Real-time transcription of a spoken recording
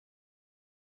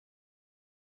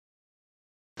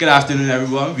Good afternoon,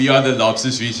 everyone. We are the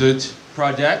Lobsters Research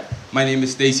Project. My name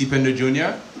is Stacy Pinder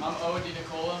Jr. I'm Owen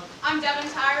Nicola. I'm Devin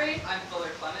Tyree. I'm Fuller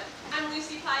Clement. I'm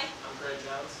Lucy Pike. I'm Greg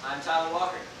Jones. I'm Tyler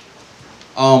Walker.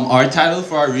 Our title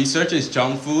for our research is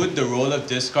Junk Food, the Role of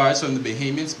Discards from the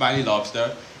Bahamian Spiny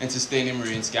Lobster in Sustaining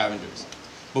Marine Scavengers.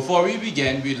 Before we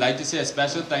begin, we'd like to say a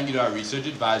special thank you to our research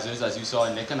advisors, as you saw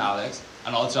in Nick and Alex,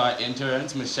 and also our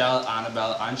interns, Michelle,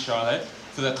 Annabelle, and Charlotte,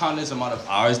 for the countless amount of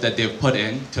hours that they've put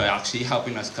in to actually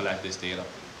helping us collect this data.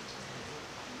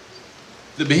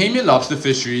 The Bahamian lobster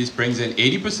fisheries brings in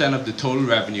 80% of the total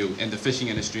revenue in the fishing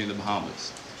industry in the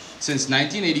Bahamas. Since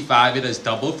 1985, it has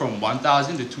doubled from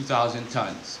 1,000 to 2,000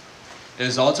 tons. It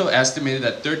is also estimated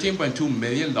that 13.2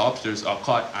 million lobsters are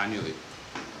caught annually.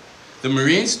 The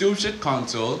Marine Stewardship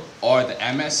Council, or the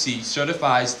MSC,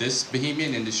 certifies this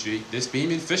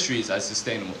Bahamian fisheries as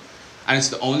sustainable. And it's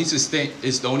the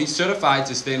only certified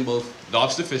sustainable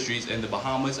lobster fisheries in the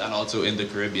Bahamas and also in the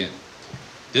Caribbean.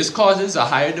 This causes a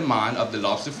higher demand of the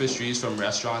lobster fisheries from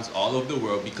restaurants all over the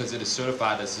world because it is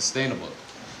certified as sustainable.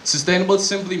 Sustainable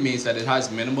simply means that it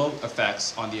has minimal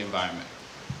effects on the environment.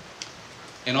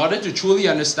 In order to truly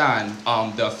understand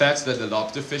the effects that the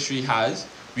lobster fishery has,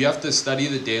 we have to study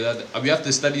the data. We have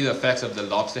to study the effects of the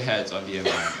lobster heads on the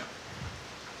environment.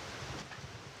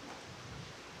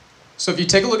 So if you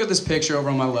take a look at this picture over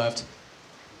on my left,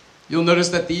 you'll notice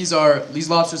that these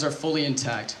lobsters are fully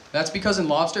intact. That's because in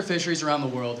lobster fisheries around the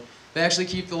world, they actually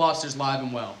keep the lobsters live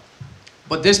and well.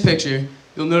 But this picture,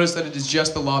 you'll notice that it is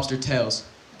just the lobster tails.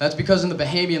 That's because in the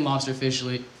Bahamian lobster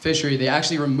fishery, they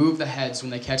actually remove the heads when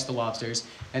they catch the lobsters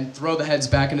and throw the heads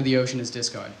back into the ocean as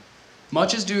discard.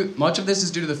 Much of this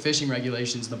is due to the fishing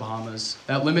regulations in the Bahamas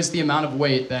that limits the amount of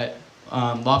weight that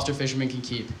lobster fishermen can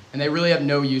keep, and they really have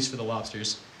no use for the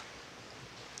lobsters.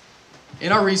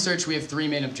 In our research, we have three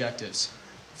main objectives.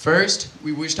 First,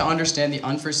 we wish to understand the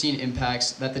unforeseen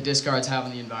impacts that the discards have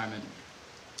on the environment.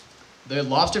 The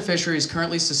lobster fishery is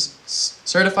currently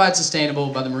certified sustainable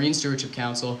by the Marine Stewardship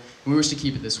Council, and we wish to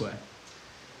keep it this way.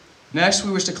 Next,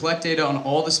 we wish to collect data on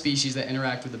all the species that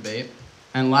interact with the bait.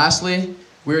 And lastly,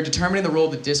 we are determining the role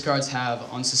the discards have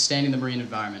on sustaining the marine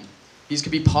environment. These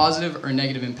could be positive or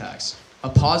negative impacts. A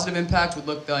positive impact would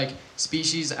look like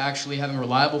species actually having a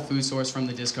reliable food source from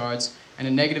the discards, and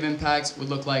a negative impact would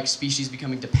look like species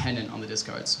becoming dependent on the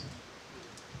discards.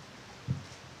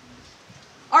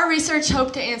 Our research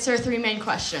hoped to answer three main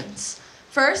questions.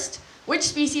 First, which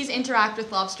species interact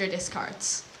with lobster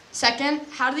discards? Second,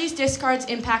 how do these discards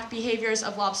impact behaviors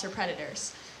of lobster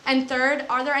predators? And third,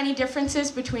 are there any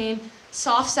differences between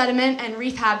soft sediment and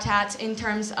reef habitats in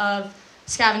terms of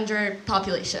scavenger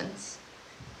populations?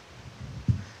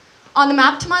 On the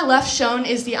map to my left shown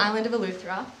is the island of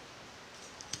Eleuthera.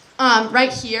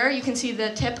 Right here, you can see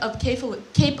the tip of Cape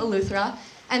Eleuthera,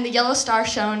 and the yellow star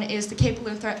shown is the Cape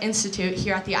Eleuthera Institute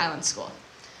here at the Island School.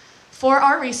 For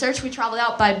our research, we traveled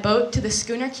out by boat to the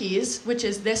Schooner Keys, which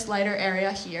is this lighter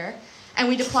area here, and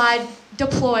we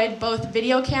deployed both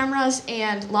video cameras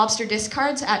and lobster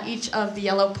discards at each of the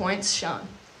yellow points shown.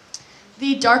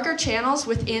 The darker channels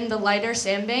within the lighter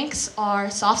sandbanks are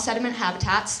soft sediment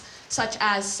habitats, such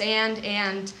as sand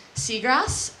and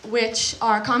seagrass, which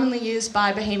are commonly used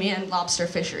by Bahamian lobster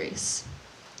fisheries.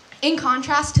 In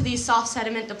contrast to these soft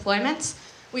sediment deployments,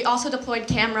 we also deployed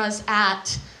cameras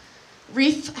at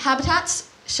reef habitats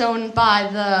shown by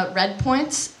the red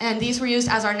points, and these were used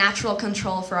as our natural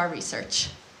control for our research.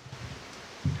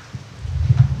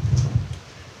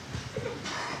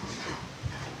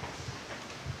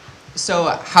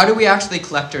 So how do we actually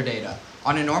collect our data?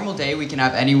 On a normal day, we can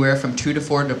have anywhere from 2 to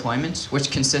 4 deployments,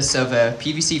 which consists of a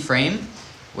PVC frame,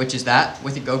 which is that,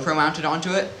 with a GoPro mounted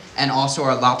onto it, and also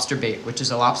our lobster bait, which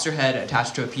is a lobster head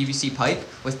attached to a PVC pipe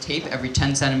with tape every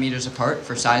 10 centimeters apart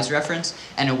for size reference,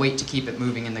 and a weight to keep it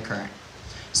moving in the current.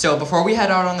 So before we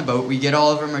head out on the boat, we get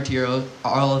all of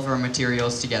our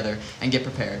materials together and get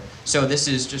prepared. So this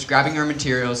is just grabbing our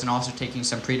materials and also taking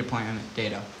some pre-deployment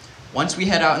data. Once we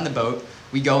head out in the boat,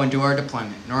 we go and do our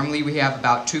deployment. Normally we have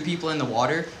about 2 people in the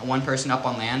water and 1 person up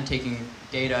on land taking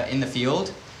data in the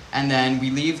field. And then we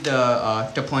leave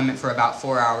the deployment for about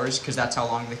 4 hours, because that's how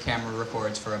long the camera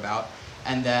records for about.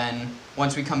 And then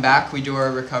once we come back, we do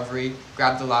our recovery,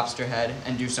 grab the lobster head,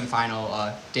 and do some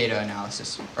final data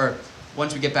analysis. Or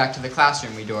once we get back to the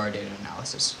classroom, we do our data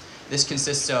analysis. This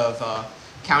consists of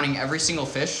counting every single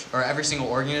fish or every single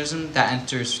organism that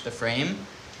enters the frame,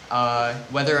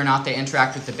 whether or not they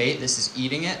interact with the bait, this is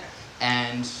eating it,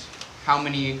 and how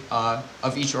many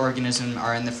of each organism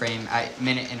are in the frame at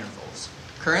minute intervals.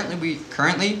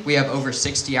 Currently, we have over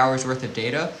 60 hours worth of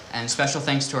data, and special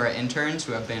thanks to our interns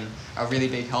who have been a really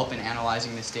big help in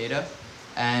analyzing this data.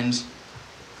 And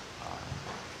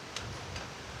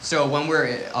So when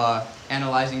we're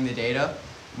analyzing the data,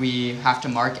 we have to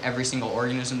mark every single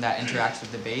organism that interacts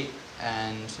with the bait,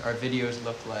 and our videos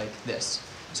look like this.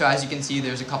 So as you can see,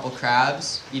 there's a couple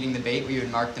crabs eating the bait. We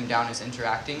would mark them down as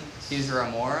interacting. Here's a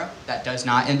remora that does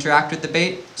not interact with the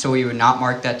bait, so we would not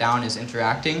mark that down as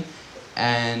interacting.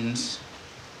 And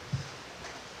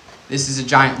this is a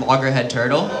giant loggerhead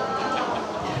turtle.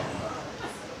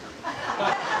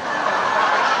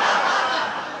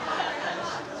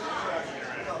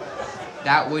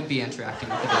 That would be interacting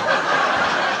with the bait.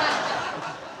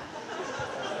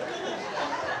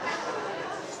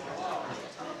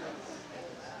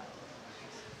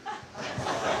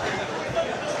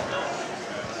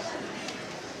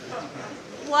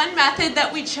 One method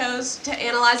that we chose to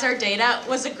analyze our data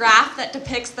was a graph that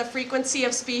depicts the frequency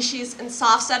of species in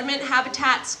soft sediment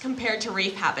habitats compared to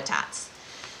reef habitats.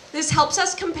 This helps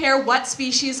us compare what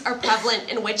species are prevalent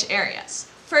in which areas.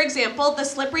 For example, the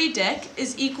slippery dick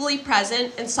is equally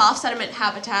present in soft sediment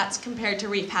habitats compared to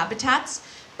reef habitats,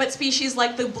 but species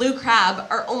like the blue crab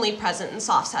are only present in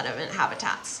soft sediment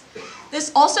habitats.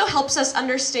 This also helps us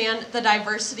understand the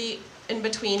diversity in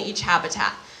between each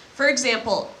habitat. For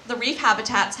example, the reef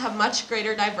habitats have much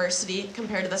greater diversity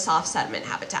compared to the soft sediment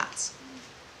habitats.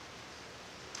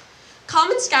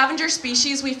 Common scavenger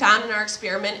species we found in our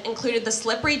experiment included the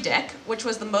slippery dick, which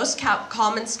was the most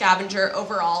common scavenger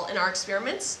overall in our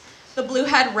experiments, the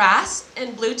bluehead wrasse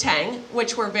and blue tang,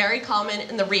 which were very common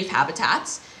in the reef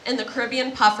habitats, and the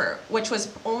Caribbean puffer, which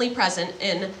was only present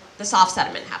in the soft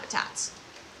sediment habitats.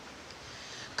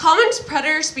 Common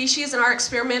predator species in our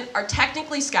experiment are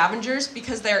technically scavengers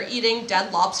because they are eating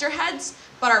dead lobster heads,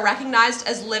 but are recognized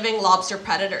as living lobster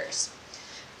predators.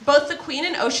 Both the queen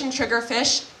and ocean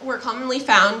triggerfish were commonly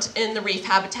found in the reef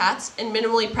habitats and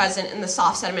minimally present in the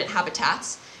soft sediment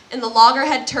habitats, and the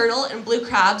loggerhead turtle and blue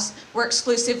crabs were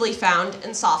exclusively found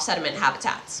in soft sediment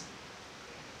habitats.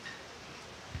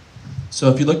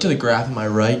 So if you look to the graph on my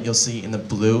right, you'll see in the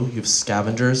blue you have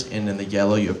scavengers, and in the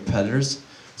yellow you have predators.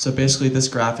 So basically this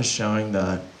graph is showing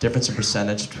the difference in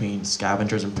percentage between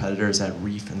scavengers and predators at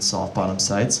reef and soft bottom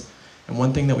sites. And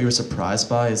one thing that we were surprised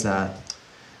by is that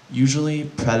usually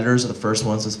predators are the first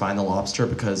ones to find the lobster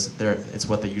because it's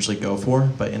what they usually go for,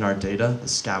 but in our data, the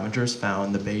scavengers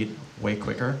found the bait way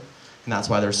quicker, and that's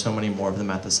why there's so many more of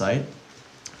them at the site.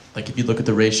 Like if you look at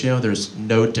the ratio, there's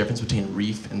no difference between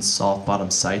reef and soft bottom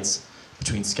sites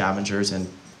between scavengers and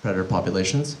predator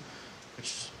populations.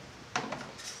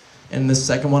 And the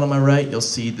second one on my right, you'll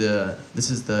see this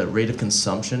is the rate of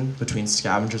consumption between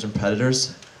scavengers and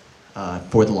predators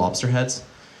for the lobster heads.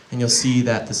 And you'll see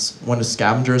that when a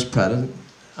scavenger is present,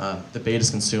 the bait is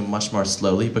consumed much more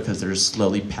slowly because they're just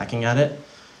slowly pecking at it.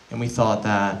 And we thought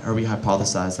that, or we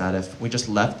hypothesized that if we just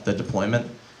left the deployment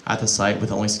at the site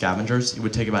with only scavengers, it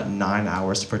would take about 9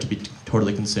 hours for it to be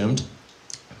totally consumed.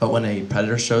 But when a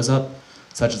predator shows up,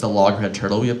 such as the loggerhead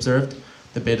turtle we observed,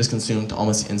 the bait is consumed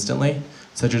almost instantly.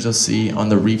 Such as you'll see on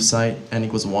the reef site,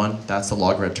 n=1, that's the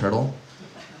loggerhead turtle.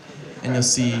 And you'll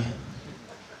see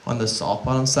on the soft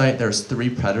bottom site, there's 3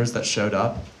 predators that showed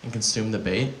up and consumed the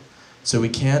bait. So we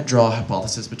can't draw a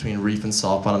hypothesis between reef and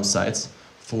soft bottom sites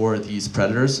for these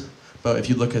predators. But if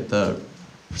you look at the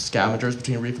scavengers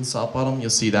between reef and soft bottom,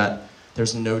 you'll see that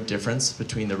there's no difference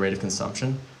between the rate of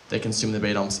consumption. They consume the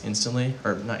bait almost instantly,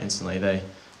 or not instantly, they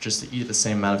just eat at the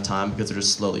same amount of time because they're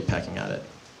just slowly pecking at it.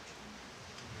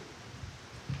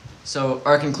 So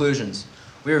our conclusions.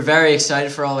 We were very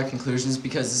excited for all our conclusions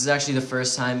because this is actually the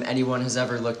first time anyone has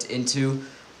ever looked into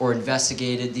or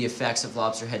investigated the effects of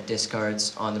lobster head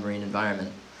discards on the marine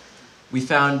environment. We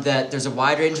found that there's a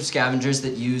wide range of scavengers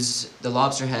that use the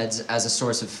lobster heads as a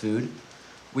source of food.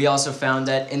 We also found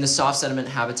that in the soft sediment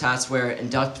habitats where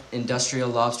industrial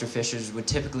lobster fishers would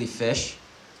typically fish,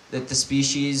 that the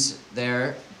species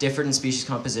there differed in species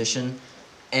composition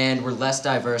and were less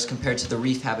diverse compared to the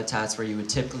reef habitats where you would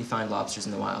typically find lobsters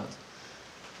in the wild.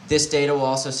 This data will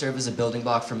also serve as a building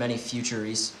block for many future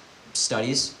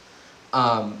studies.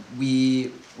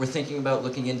 We were thinking about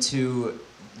looking into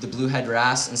the bluehead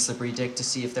wrasse and slippery dick to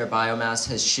see if their biomass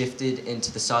has shifted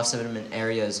into the soft sediment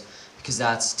areas because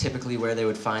that's typically where they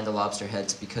would find the lobster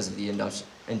heads because of the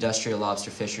industrial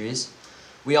lobster fisheries.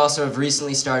 We also have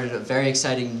recently started a very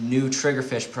exciting new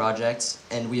triggerfish project,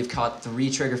 and we have caught 3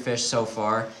 triggerfish so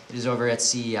far. It is over at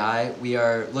CEI. We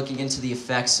are looking into the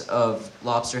effects of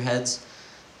lobster heads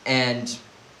and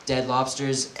dead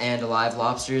lobsters and alive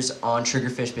lobsters on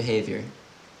triggerfish behavior.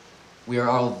 We are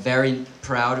all very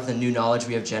proud of the new knowledge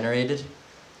we have generated,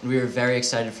 and we are very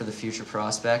excited for the future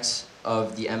prospects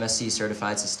of the MSC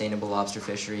Certified Sustainable Lobster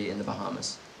Fishery in the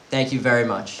Bahamas. Thank you very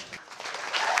much.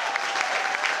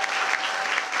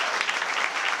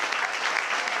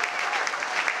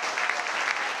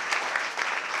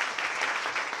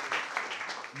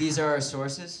 These are our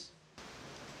sources.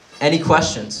 Any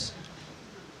questions?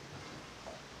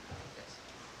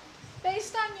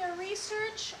 Based on your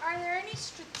research, are there any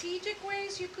strategic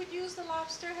ways you could use the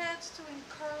lobster heads to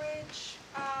encourage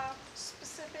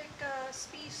specific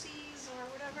species or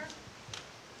whatever?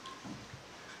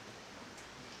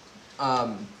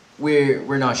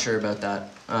 We're not sure about that.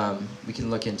 We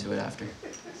can look into it after.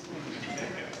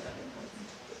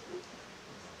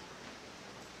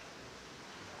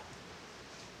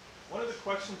 One of the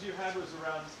questions you had was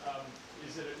around,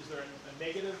 is there a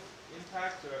negative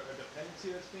impact or a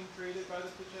dependency that's being created by the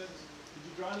fish heads? Did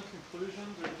you draw any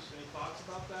conclusions or just any thoughts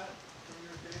about that from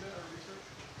your data or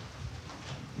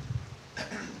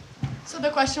research? So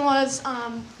the question was,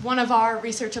 one of our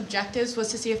research objectives was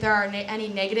to see if there are any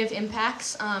negative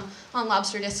impacts on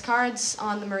lobster discards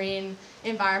on the marine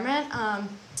environment.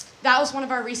 That was one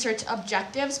of our research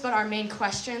objectives, but our main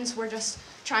questions were just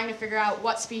trying to figure out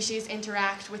what species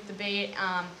interact with the bait,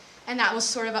 and that was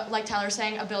sort of, like Tyler was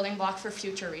saying, a building block for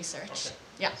future research. Okay.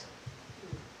 Yeah.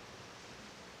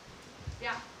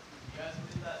 Yeah. Do you guys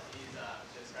believe that these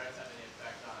discards have any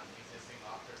effect on existing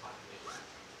lobster populations?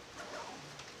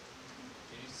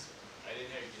 I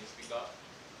didn't hear you. Can you speak up?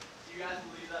 Do you guys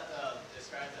believe that the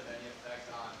discards have any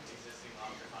effect on existing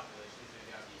lobster populations,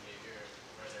 maybe on behavior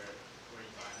where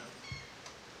you find them?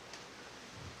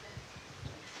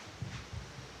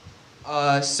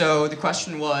 So the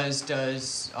question was,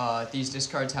 does these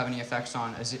discards have any effects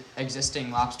on existing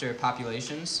lobster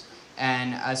populations?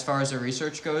 And as far as our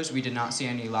research goes, we did not see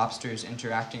any lobsters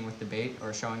interacting with the bait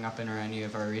or showing up in any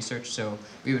of our research, so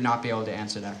we would not be able to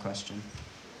answer that question.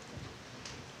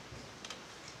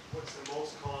 What's the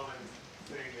most common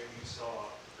thing that you saw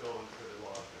going for the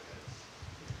lobster heads?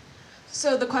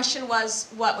 So the question was,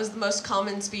 what was the most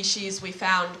common species we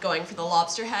found going for the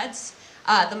lobster heads?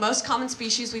 The most common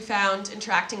species we found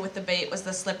interacting with the bait was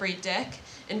the slippery dick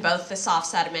in both the soft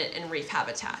sediment and reef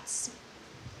habitats.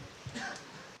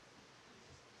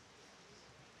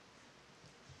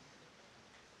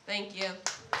 Thank you.